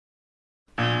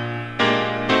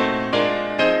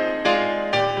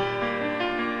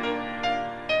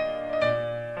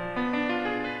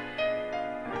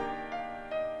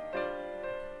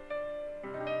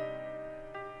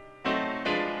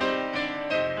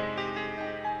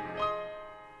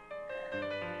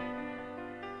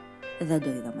Δεν το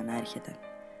είδαμε να έρχεται.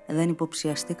 Δεν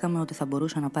υποψιαστήκαμε ότι θα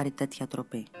μπορούσε να πάρει τέτοια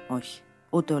τροπή. Όχι.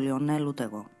 Ούτε ο Λιονέλ, ούτε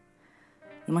εγώ.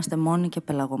 Είμαστε μόνοι και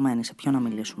πελαγωμένοι. Σε ποιο να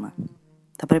μιλήσουμε?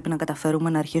 Θα πρέπει να καταφέρουμε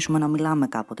να αρχίσουμε να μιλάμε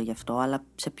κάποτε γι' αυτό, αλλά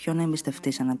σε ποιο να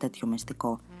εμπιστευτείς ένα τέτοιο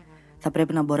μυστικό? Θα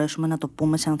πρέπει να μπορέσουμε να το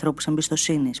πούμε σε ανθρώπους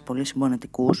εμπιστοσύνης, πολύ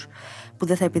συμπονετικούς, που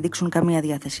δεν θα επιδείξουν καμία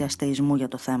διάθεση αστεϊσμού για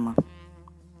το θέμα.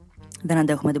 Δεν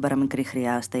αντέχουμε την παραμικρή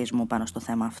χρειά αστεϊσμού πάνω στο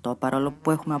θέμα αυτό, παρόλο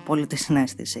που έχουμε απόλυτη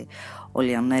συναίσθηση, ο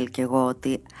Λιονέλ και εγώ,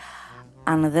 ότι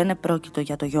αν δεν επρόκειτο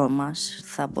για το γιο μας,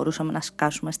 θα μπορούσαμε να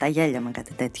σκάσουμε στα γέλια με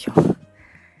κάτι τέτοιο.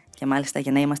 Και μάλιστα,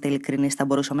 για να είμαστε ειλικρινείς, θα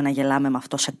μπορούσαμε να γελάμε με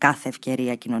αυτό σε κάθε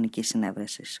ευκαιρία κοινωνικής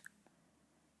συνέβρεσης.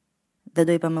 Δεν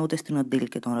το είπαμε ούτε στην Οντίλ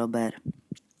και τον Ρομπέρ.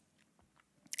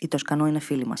 Οι Τοσκανό είναι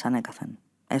φίλοι μας ανέκαθεν.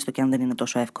 Έστω και αν δεν είναι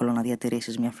τόσο εύκολο να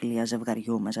διατηρήσεις μια φιλία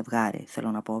ζευγαριού με ζευγάρι,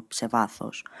 θέλω να πω σε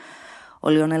βάθος. Ο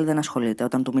Λιονέλ δεν ασχολείται.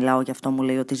 Όταν του μιλάω γι' αυτό μου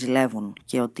λέει ότι ζηλεύουν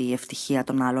και ότι η ευτυχία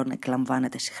των άλλων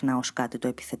εκλαμβάνεται συχνά ως κάτι το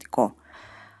επιθετικό.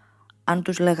 Αν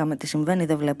τους λέγαμε τι συμβαίνει,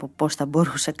 δεν βλέπω πώς θα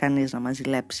μπορούσε κανείς να μας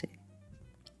ζηλέψει.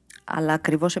 Αλλά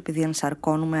ακριβώς επειδή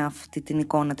ενσαρκώνουμε αυτή την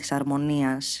εικόνα της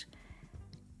αρμονίας,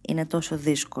 είναι τόσο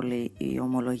δύσκολη η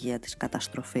ομολογία της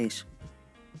καταστροφής.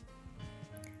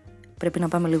 Πρέπει να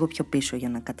πάμε λίγο πιο πίσω για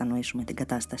να κατανοήσουμε την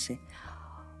κατάσταση.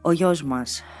 Ο γιος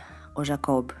μας, ο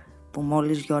Ζακόμπ, που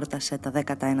μόλις γιόρτασε τα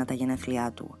 19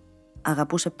 γενέθλιά του,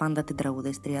 αγαπούσε πάντα την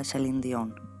τραγουδίστρια Σελίν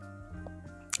Ντιόν.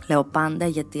 Λέω πάντα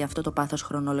γιατί αυτό το πάθος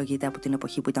χρονολογείται από την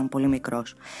εποχή που ήταν πολύ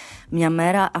μικρός. Μια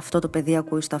μέρα αυτό το παιδί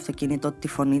ακούει στο αυτοκίνητο τη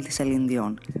φωνή της Σελίν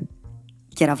Ντιόν.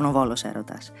 Κεραυνοβόλος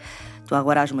έρωτας. Του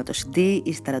αγοράζουμε το CD,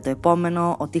 ύστερα το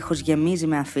επόμενο, ο τοίχος γεμίζει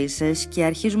με αφίσες και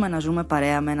αρχίζουμε να ζούμε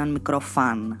παρέα με έναν μικρό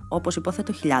φαν, όπως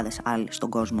υποθέτω χιλιάδες άλλοι στον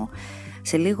κόσμο.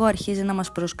 Σε λίγο αρχίζει να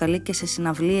μας προσκαλεί και σε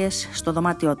συναυλίες στο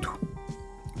δωμάτιό του.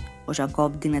 Ο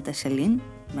Ζακόμπ ντύνεται Σελίν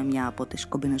με μια από τις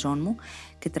κομπινεζόν μου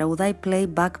και τραγουδάει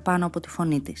playback πάνω από τη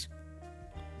φωνή της.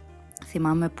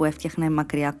 Θυμάμαι που έφτιαχνε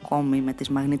μακριά κόμμη με τις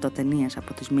μαγνητοτενίες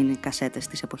από τις μίνι κασέτες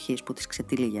της εποχής που τις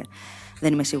ξετύλιγε.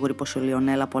 Δεν είμαι σίγουρη πως ο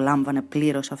Λιονέλ απολάμβανε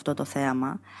πλήρως αυτό το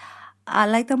θέαμα,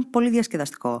 αλλά ήταν πολύ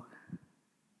διασκεδαστικό.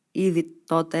 Ήδη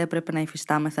τότε έπρεπε να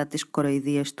υφιστάμεθα τις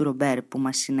κοροϊδίες του Ρομπέρ που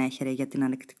μας συνέχερε για την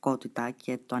ανεκτικότητα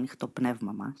και το ανοιχτό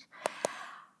πνεύμα μας.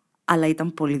 Αλλά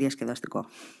ήταν πολύ διασκεδαστικό.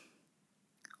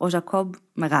 Ο Ζακόμπ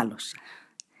μεγάλωσε.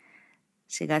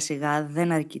 Σιγά σιγά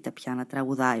δεν αρκείται πια να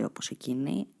τραγουδάει όπως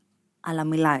εκείνη, αλλά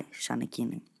μιλάει σαν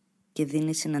εκείνη και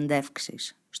δίνει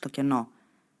συνεντεύξεις στο κενό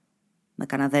με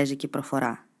καναδέζικη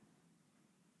προφορά.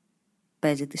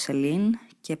 Παίζει τη Σελίν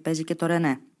και παίζει και το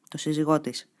Ρενέ, το σύζυγό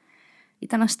της.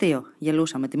 Ήταν αστείο,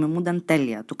 γελούσαμε, τιμημούνταν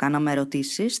τέλεια. Του κάναμε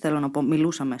ερωτήσεις, θέλω να πω,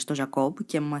 μιλούσαμε στο Ζακόμπ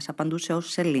και μας απαντούσε ως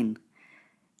Σελίν.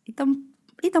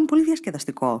 Ήταν πολύ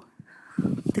διασκεδαστικό.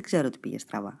 Δεν ξέρω τι πήγε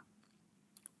στραβά.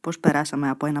 Πώς περάσαμε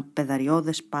από ένα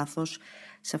παιδαριώδες πάθος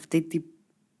σε αυτή τη...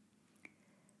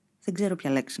 Δεν ξέρω ποια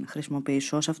λέξη να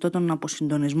χρησιμοποιήσω, σε αυτόν τον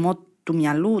αποσυντονισμό του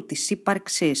μυαλού, της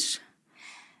ύπαρξης.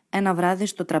 Ένα βράδυ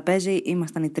στο τραπέζι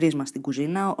ήμασταν οι τρεις μας στην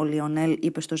κουζίνα. Ο Λιονέλ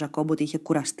είπε στο Ζακόμπ ότι είχε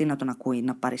κουραστεί να τον ακούει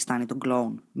να παριστάνει τον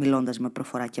κλόουν, μιλώντας με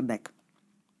προφορά και μπέκ.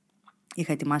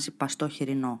 Είχα ετοιμάσει παστό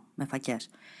χοιρινό με φακές.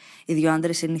 Οι δύο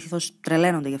άντρες συνήθως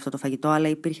τρελαίνονται για αυτό το φαγητό, αλλά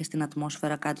υπήρχε στην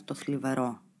ατμόσφαιρα κάτι το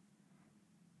θλιβερό.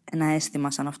 Ένα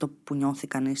αίσθημα σαν αυτό που νιώθει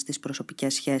κανείς στις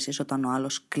προσωπικές σχέσεις όταν ο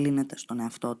άλλος κλείνεται στον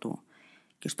εαυτό του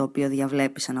και στο οποίο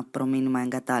διαβλέπεις ένα προμήνυμα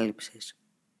εγκατάλειψης.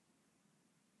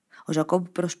 Ο Ζακόμπ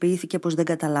προσποιήθηκε πως δεν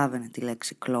καταλάβαινε τη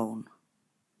λέξη κλόουν.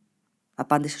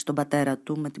 Απάντησε στον πατέρα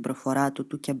του με την προφορά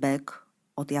του Κεμπέκ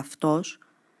ότι αυτός,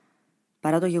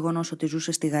 παρά το γεγονός ότι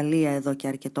ζούσε στη Γαλλία εδώ και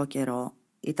αρκετό καιρό,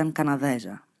 ήταν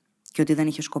Καναδέζα και ότι δεν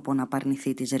είχε σκοπό να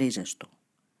απαρνηθεί τις ρίζες του.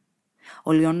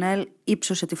 Ο Λιονέλ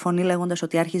ύψωσε τη φωνή λέγοντας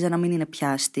ότι άρχιζε να μην είναι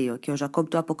πια αστείο και ο Ζακόμπ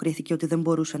του αποκρίθηκε ότι δεν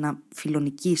μπορούσε να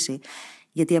φιλονικήσει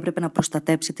γιατί έπρεπε να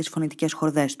προστατέψει τις φωνητικές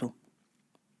χορδές του.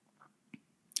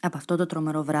 Από αυτό το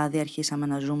τρομερό βράδυ αρχίσαμε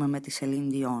να ζούμε με τη Σελίν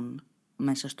Ντιόν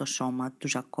μέσα στο σώμα του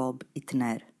Ζακόμπ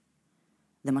Υτνέρ.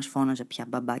 Δεν μας φώναζε πια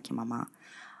μπαμπά και μαμά,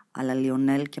 αλλά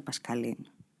Λιονέλ και Πασκαλίν.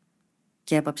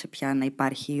 Και έπαψε πια να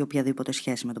υπάρχει οποιαδήποτε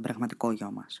σχέση με τον πραγματικό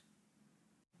γιο μας.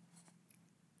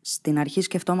 Στην αρχή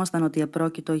σκεφτόμασταν ότι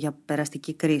επρόκειτο για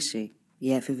περαστική κρίση.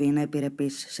 Η έφηβη είναι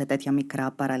επιρρεπής σε τέτοια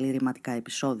μικρά παραλυρηματικά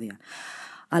επεισόδια.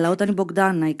 Αλλά όταν η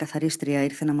Μπογκδάνα, η καθαρίστρια,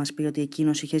 ήρθε να μας πει ότι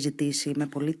εκείνος είχε ζητήσει με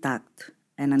πολύ τάκτ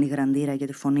έναν υγραντήρα για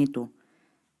τη φωνή του,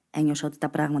 ένιωσα ότι τα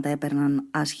πράγματα έπαιρναν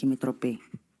άσχημη τροπή.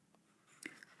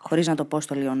 Χωρίς να το πω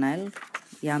στο Λιονέλ,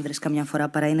 οι άντρες καμιά φορά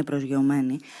παρά είναι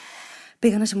προσγειωμένοι,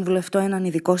 πήγα να συμβουλευτώ έναν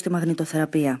ειδικό στη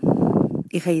μαγνητοθεραπεία.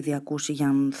 Είχα ήδη ακούσει για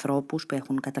ανθρώπους που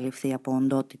έχουν καταληφθεί από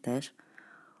οντότητες.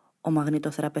 Ο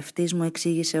μαγνητοθεραπευτής μου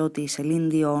εξήγησε ότι η Σελίν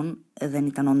Ντιόν δεν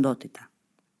ήταν οντότητα.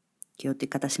 και ότι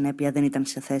κατά συνέπεια δεν ήταν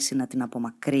σε θέση να την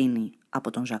απομακρύνει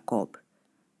από τον Ζακόμπ.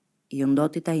 Η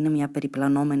οντότητα είναι μια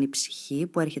περιπλανόμενη ψυχή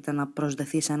που έρχεται να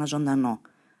προσδεθεί σε ένα ζωντανό.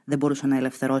 Δεν μπορούσε να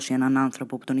ελευθερώσει έναν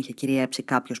άνθρωπο που τον είχε κυριέψει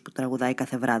κάποιος που τραγουδάει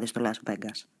κάθε βράδυ στο Las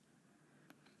Vegas.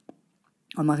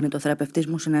 Ο μαγνητοθεραπευτής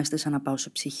μου συνέστησε να πάω σε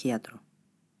ψυχίατρο.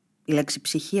 Η λέξη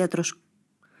ψυχίατρος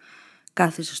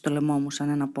κάθισε στο λαιμό μου σαν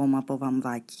ένα πόμα από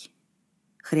βαμβάκι.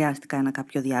 Χρειάστηκα ένα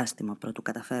κάποιο διάστημα προτού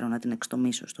καταφέρω να την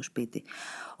εξτομίσω στο σπίτι.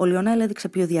 Ο Λιονέλ έδειξε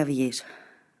πιο διαυγής.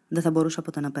 Δεν θα μπορούσα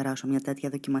ποτέ να περάσω μια τέτοια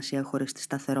δοκιμασία χωρίς τη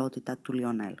σταθερότητα του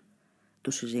Λιονέλ,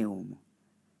 του συζύγου μου,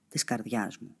 της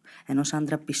καρδιάς μου, ενός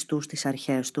άντρα πιστού στις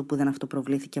αρχές του που δεν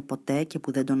αυτοπροβλήθηκε ποτέ και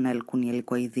που δεν τον έλκουν οι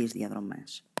ελικοειδείς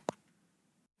διαδρομές.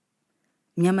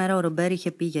 Μια μέρα ο Ρομπέρ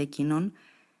είχε πει για εκείνον: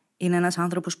 είναι ένας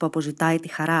άνθρωπος που αποζητάει τη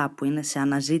χαρά, που είναι σε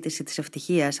αναζήτηση της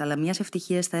ευτυχίας, αλλά μιας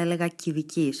ευτυχίας θα έλεγα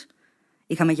κηδικής.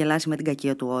 Είχαμε γελάσει με την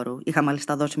κακία του όρου, είχα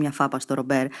μάλιστα δώσει μια φάπα στο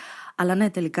Ρομπέρ, αλλά ναι,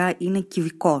 τελικά είναι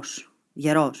κηδικός,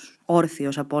 γερός,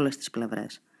 όρθιος από όλες τις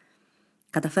πλευρές.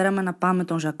 Καταφέραμε να πάμε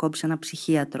τον Ζακόμπ σε ένα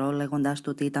ψυχίατρο, λέγοντας του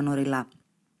ότι ήταν οριλά.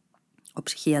 Ο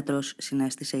ψυχίατρος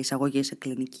συνέστησε εισαγωγή σε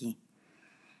κλινική.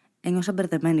 Ένιωσα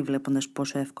μπερδεμένη βλέποντας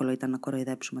πόσο εύκολο ήταν να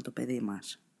κοροϊδέψουμε το παιδί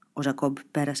μας. Ο Ζακόμπ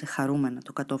πέρασε χαρούμενα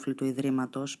το κατόφλι του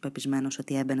ιδρύματος, πεπισμένος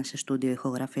ότι έμπαινε σε στούντιο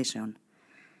ηχογραφήσεων.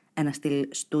 Ένα στυλ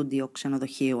στούντιο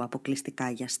ξενοδοχείου αποκλειστικά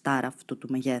για στάρ αυτού του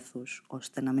μεγέθους,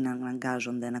 ώστε να μην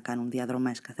αναγκάζονται να κάνουν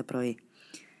διαδρομές κάθε πρωί.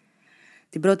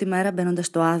 Την πρώτη μέρα, μπαίνοντας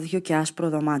στο άδειο και άσπρο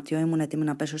δωμάτιο, ήμουν έτοιμη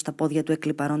να πέσω στα πόδια του,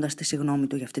 εκλιπαρώντας τη συγγνώμη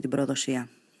του για αυτή την προδοσία.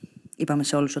 Είπαμε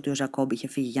σε όλους ότι ο Ζακόμπ είχε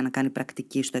φύγει για να κάνει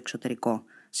πρακτική στο εξωτερικό.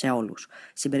 Σε όλους,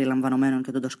 συμπεριλαμβανομένων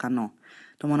και τον Τοσκανό.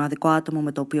 Το μοναδικό άτομο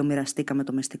με το οποίο μοιραστήκαμε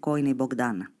το μυστικό είναι η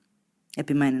Μπογκδάνα.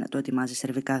 Επιμένει να του ετοιμάζει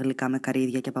σερβικά γλυκά με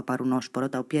καρύδια και παπαρουνόσπορο,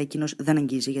 τα οποία εκείνος δεν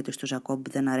αγγίζει γιατί στο Ζακόμπ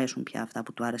δεν αρέσουν πια αυτά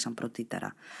που του άρεσαν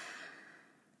πρωτήτερα.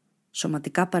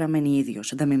 Σωματικά παραμένει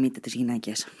ίδιος, δεν μιμείται τις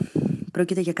γυναίκες.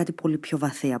 Πρόκειται για κάτι πολύ πιο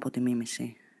βαθύ από τη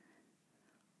μίμηση.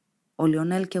 Ο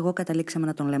Λιονέλ και εγώ καταλήξαμε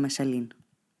να τον λέμε Σελίν.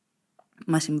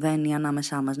 Μας συμβαίνει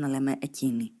ανάμεσά μας να λέμε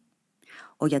εκείνη.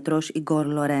 Ο γιατρός Ιγκόρ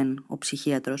Λορέν, ο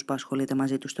ψυχίατρος που ασχολείται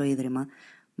μαζί του στο ίδρυμα,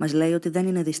 μας λέει ότι δεν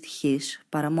είναι δυστυχής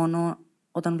παρά μόνο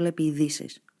όταν βλέπει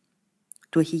ειδήσεις.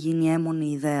 Του έχει γίνει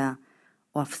έμμονη ιδέα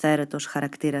ο αυθαίρετος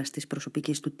χαρακτήρας της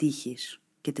προσωπικής του τύχης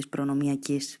και της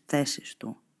προνομιακής θέσης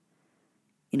του.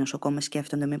 Οι νοσοκόμες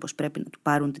σκέφτονται μήπως πρέπει να του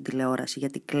πάρουν την τηλεόραση,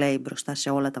 γιατί κλαίει μπροστά σε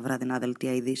όλα τα βραδινά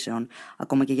δελτία ειδήσεων,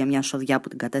 ακόμα και για μια σοδιά που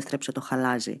την κατέστρεψε το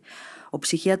χαλάζι. Ο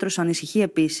ψυχίατρος ανησυχεί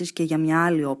επίσης και για μια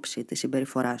άλλη όψη της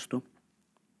συμπεριφοράς του.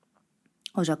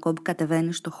 Ο Ζακόμπ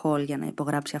κατεβαίνει στο χολ για να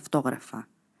υπογράψει αυτόγραφα.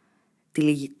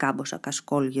 Τυλίγει κάμποσα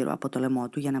κασκόλ γύρω από το λαιμό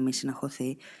του για να μην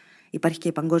συναχωθεί. Υπάρχει και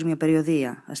η παγκόσμια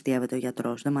περιοδεία, αστιεύεται ο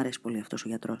γιατρός. Δεν μ' αρέσει πολύ αυτός ο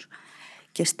γιατρός.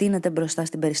 Και στείνεται μπροστά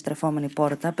στην περιστρεφόμενη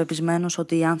πόρτα, πεπισμένος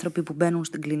ότι οι άνθρωποι που μπαίνουν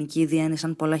στην κλινική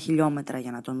διένυσαν πολλά χιλιόμετρα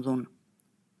για να τον δουν.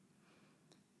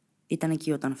 Ήταν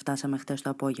εκεί όταν φτάσαμε χτες το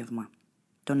απόγευμα.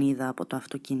 Τον είδα από το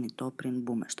αυτοκίνητο πριν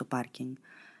μπούμε στο πάρκινγκ,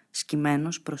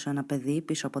 σκυμμένος προς ένα παιδί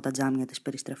πίσω από τα τζάμια της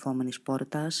περιστρεφόμενης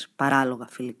πόρτας, παράλογα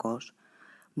φιλικός,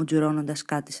 μου τζουρώνοντας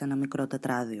κάτι σε ένα μικρό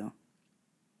τετράδιο.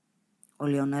 Ο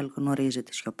Λιονέλ γνωρίζει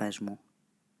τις σιωπές μου.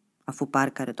 Αφού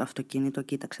πάρκαρε το αυτοκίνητο,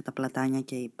 κοίταξε τα πλατάνια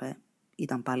και είπε: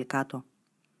 «Ήταν πάλι κάτω».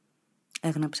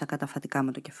 Έγνεψα καταφατικά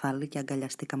με το κεφάλι και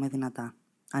αγκαλιαστήκαμε δυνατά,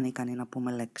 ανίκανοι να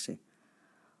πούμε λέξη.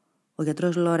 Ο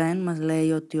γιατρός Λορέν μας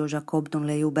λέει ότι ο Ζακόμπ τον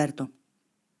λέει Ουμπέρτο.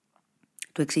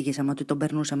 Του εξήγησαμε ότι τον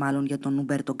περνούσε μάλλον για τον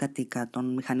Ουμπέρτο Κατίκα,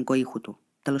 τον μηχανικό ήχου του.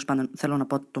 Τέλος πάντων, θέλω να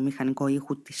πω το μηχανικό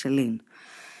ήχου της Σελίν.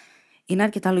 Είναι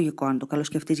αρκετά λογικό αν το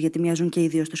καλοσκεφτείς, γιατί μοιάζουν και οι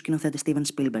δύο στο σκηνοθέτη Στίβεν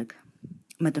Σπίλμπεργκ.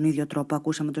 Με τον ίδιο τρόπο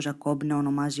ακούσαμε τον Ζακόμπ να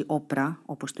ονομάζει Όπρα,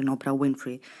 όπως την Όπρα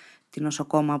Winfrey, την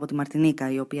νοσοκόμα από τη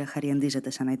Μαρτινίκα, η οποία χαριεντίζεται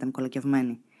σαν να ήταν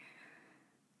κολακευμένη.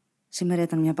 Σήμερα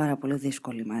ήταν μια πάρα πολύ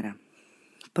δύσκολη μέρα.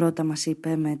 Πρώτα μας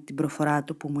είπε με την προφορά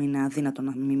του που μου είναι αδύνατο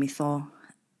να μιμηθώ: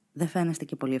 «Δεν φαίνεστε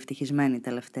και πολύ ευτυχισμένοι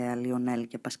τελευταία, Λιονέλ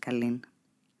και Πασκαλίν.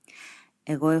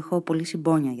 Εγώ έχω πολύ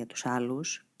συμπόνια για τους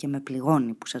άλλους και με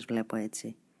πληγώνει που σας βλέπω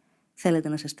έτσι. Θέλετε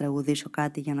να σας τραγουδήσω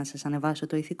κάτι για να σας ανεβάσω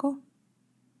το ηθικό?»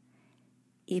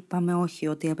 Είπαμε όχι,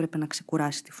 ότι έπρεπε να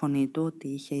ξεκουράσει τη φωνή του, ότι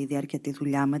είχε ήδη αρκετή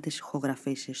δουλειά με τις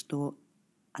ηχογραφήσεις του,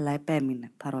 αλλά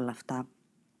επέμεινε παρόλα αυτά.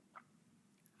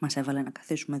 Μας έβαλε να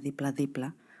καθίσουμε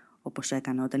δίπλα-δίπλα, όπως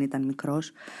έκανε όταν ήταν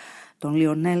μικρός, τον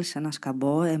Λιονέλ σε ένα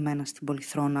σκαμπό, εμένα στην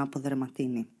πολυθρόνα από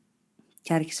δερματίνη.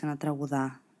 Και άρχισε να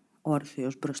τραγουδά,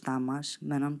 όρθιος μπροστά μας,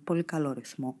 με έναν πολύ καλό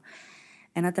ρυθμό.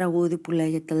 Ένα τραγούδι που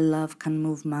λέγεται «Love can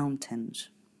move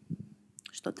mountains».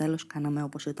 Στο τέλος κάναμε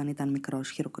όπως όταν ήταν μικρός,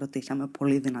 χειροκροτήσαμε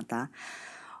πολύ δυνατά.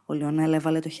 Ο Λιονέλ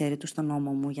έβαλε το χέρι του στον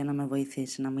ώμο μου για να με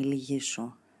βοηθήσει να μην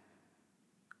λυγίσω.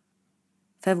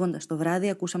 Φεύγοντας το βράδυ,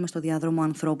 ακούσαμε στο διάδρομο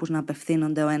ανθρώπους να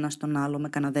απευθύνονται ο ένας στον άλλο με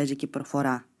καναδέζικη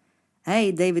προφορά.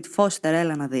 Hey, David Foster,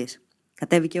 έλα να δεις.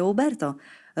 Κατέβηκε ο Ουμπέρτο.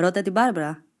 Ρώτα την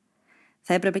Μπάρμπρα.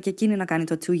 Θα έπρεπε και εκείνη να κάνει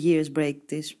το 2 years break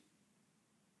της.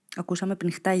 Ακούσαμε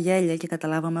πνιχτά γέλια και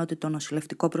καταλάβαμε ότι το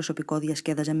νοσηλευτικό προσωπικό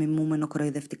διασκέδαζε μιμούμενο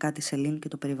κροϊδευτικά τη Σελίν και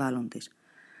το περιβάλλον της.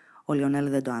 Ο Λιονέλ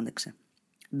δεν το άντεξε.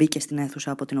 Μπήκε στην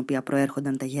αίθουσα από την οποία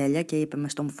προέρχονταν τα γέλια και είπε με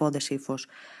στομφώδες ύφος,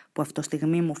 που αυτό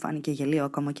στιγμή μου φάνηκε γελίο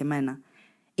ακόμα και εμένα: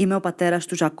 «Είμαι ο πατέρας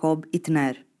του Ζακόμπ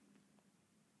Υτνέρ».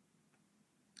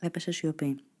 Έπεσε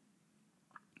σιωπή.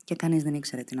 Και κανείς δεν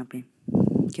ήξερε τι να πει.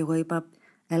 Και εγώ είπα: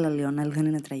 «Έλα, Λιονέλ, δεν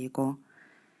είναι τραγικό».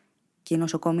 Και οι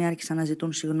νοσοκόμοι άρχισαν να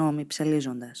ζητούν συγγνώμη,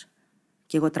 ψελίζοντας.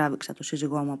 Και εγώ τράβηξα το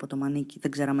σύζυγό μου από το μανίκι,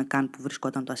 δεν ξέραμε καν που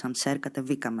βρισκόταν το ασανσέρ,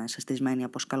 κατεβήκαμε, σαστισμένοι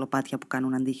από σκαλοπάτια που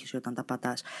κάνουν αντίχηση όταν τα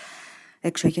πατάς.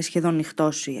 Έξω είχε σχεδόν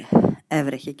νυχτώσει,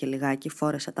 έβρεχε και λιγάκι,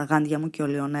 φόρεσα τα γάντια μου και ο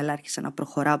Λιονέλ άρχισε να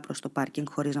προχωρά προς το πάρκινγκ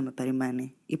χωρίς να με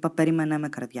περιμένει. Είπα: «Περίμενε με,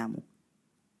 καρδιά μου».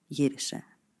 Γύρισε,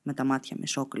 με τα μάτια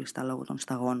μισόκλειστα λόγω των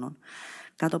σταγόνων.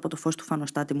 Κάτω από το φως του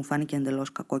φανοστάτη μου φάνηκε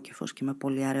εντελώς κακόκεφος και με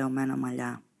πολύ αραιωμένα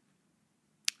μαλλιά.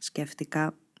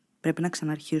 Σκέφτηκα: πρέπει να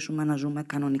ξαναρχίσουμε να ζούμε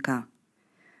κανονικά.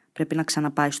 Πρέπει να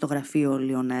ξαναπάει στο γραφείο ο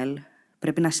Λιονέλ.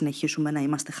 Πρέπει να συνεχίσουμε να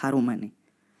είμαστε χαρούμενοι.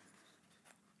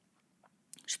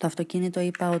 Στο αυτοκίνητο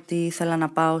είπα ότι ήθελα να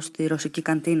πάω στη ρωσική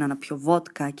καντίνα να πιω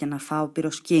βότκα και να φάω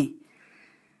πυροσκή.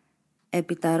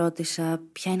 Έπειτα ρώτησα: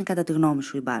 ποια είναι κατά τη γνώμη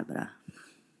σου η Μπάρμπαρα?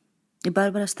 «Η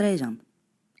Μπάρμπαρα Στρέιζαν»,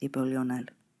 είπε ο Λιονέλ.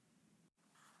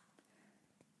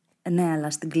 «Ναι,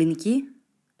 αλλά στην κλινική,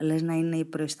 λες να είναι η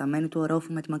προϊσταμένη του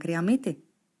ορόφου με τη μακριά μύτη?»